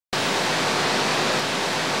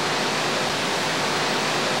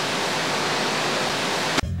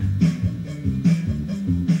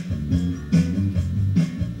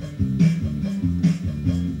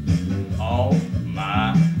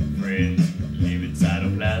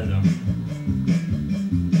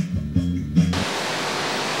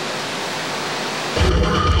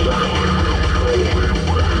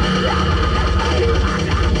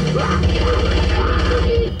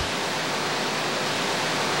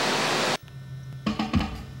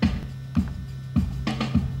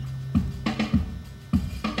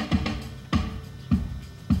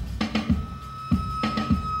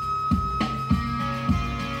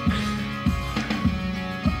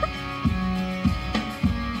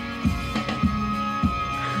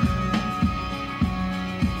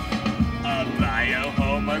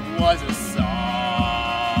Homework was a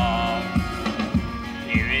song.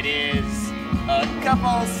 Here it is, a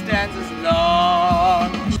couple stanzas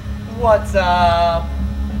long. What's up?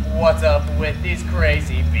 What's up with these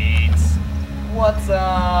crazy beats? What's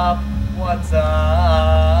up? What's up?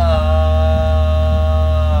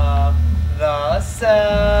 The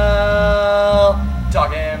cell.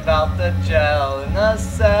 Talking about the gel in the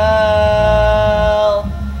cell.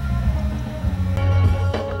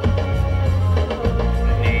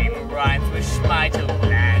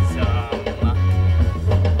 Cytoplasm.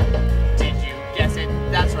 Did you guess it?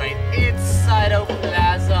 That's right, it's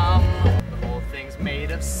cytoplasm. The whole thing's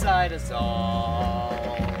made of cytosol.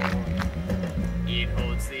 It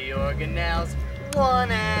holds the organelles,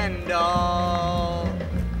 one and all.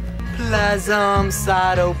 Plasm,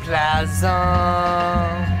 cytoplasm.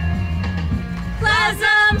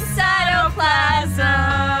 Plasm, cytoplasm.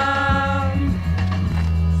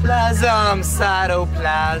 Plasm,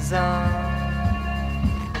 cytoplasm.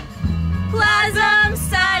 Plasm,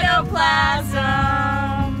 cytoplasm.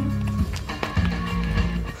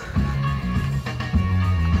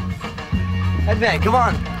 Headband, come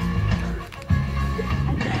on.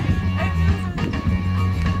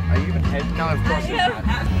 Are you even head? No, of course you're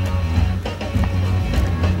not.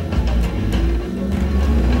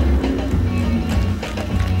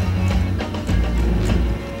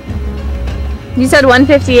 You said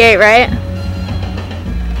 158, right?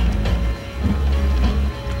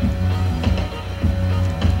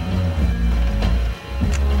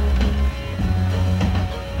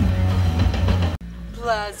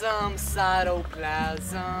 Plasm,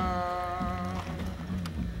 cytoplasm.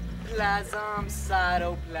 Plasm,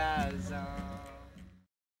 cytoplasm.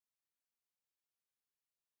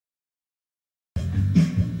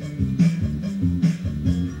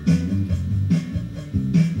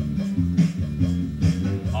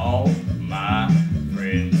 All my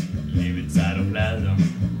friends live in cytoplasm.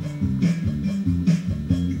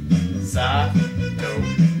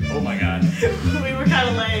 Oh my god. We were kind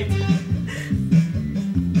of late.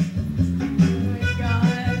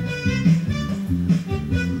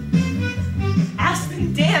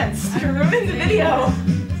 I ruined the video.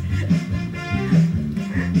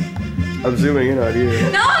 I'm zooming in on you.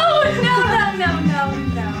 No.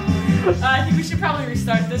 I think we should probably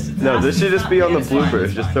restart this. No, this should just be on the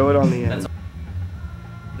bloopers. Just throw it on the end.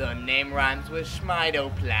 The name rhymes with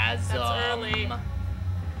schmitoplasm. That's early.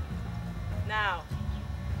 Now.